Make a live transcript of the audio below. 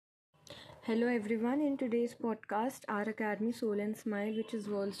Hello everyone. In today's podcast, our academy Soul and Smile, which is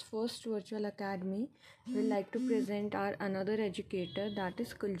world's first virtual academy, will like to present our another educator, that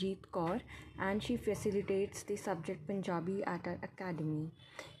is Kuljit Kaur, and she facilitates the subject Punjabi at our academy.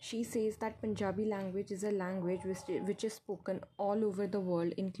 She says that Punjabi language is a language which is spoken all over the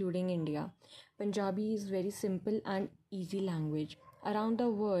world, including India. Punjabi is very simple and easy language. Around the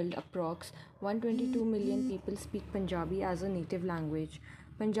world, approx 122 million people speak Punjabi as a native language.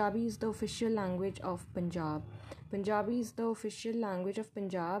 Punjabi is the official language of Punjab. Punjabi is the official language of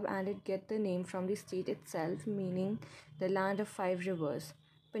Punjab and it gets the name from the state itself, meaning the land of five rivers.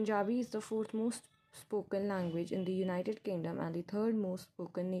 Punjabi is the fourth most spoken language in the United Kingdom and the third most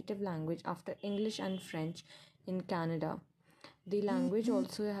spoken native language after English and French in Canada. The language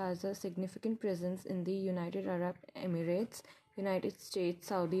also has a significant presence in the United Arab Emirates, United States,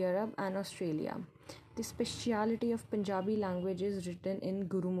 Saudi Arab, and Australia. The speciality of Punjabi language is written in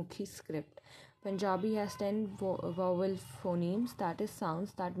Gurumukhi script. Punjabi has 10 vowel phonemes, that is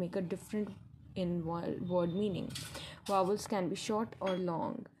sounds that make a difference in word meaning. Vowels can be short or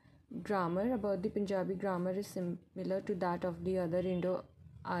long. Grammar about the Punjabi grammar is similar to that of the other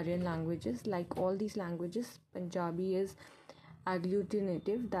Indo-Aryan languages. Like all these languages, Punjabi is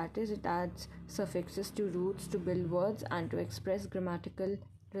agglutinative, that is, it adds suffixes to roots to build words and to express grammatical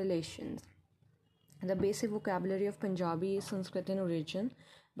relations. The basic vocabulary of Punjabi is Sanskrit in origin,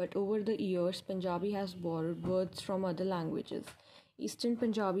 but over the years, Punjabi has borrowed words from other languages. Eastern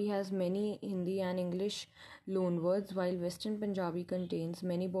Punjabi has many Hindi and English loanwords, while Western Punjabi contains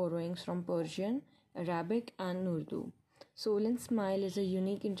many borrowings from Persian, Arabic, and Urdu. Soul and Smile is a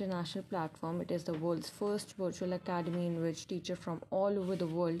unique international platform. It is the world's first virtual academy in which teachers from all over the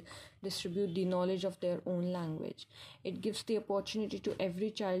world distribute the knowledge of their own language. It gives the opportunity to every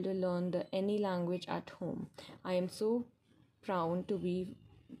child to learn any language at home. I am so proud to be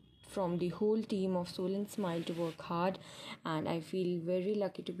from the whole team of Soul and Smile to work hard, and I feel very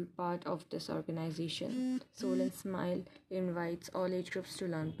lucky to be part of this organization. Soul and Smile invites all age groups to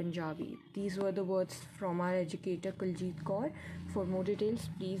learn Punjabi. These were the words from our educator Kuljit Kaur. For more details,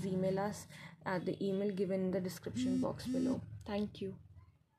 please email us at the email given in the description box below. Thank you.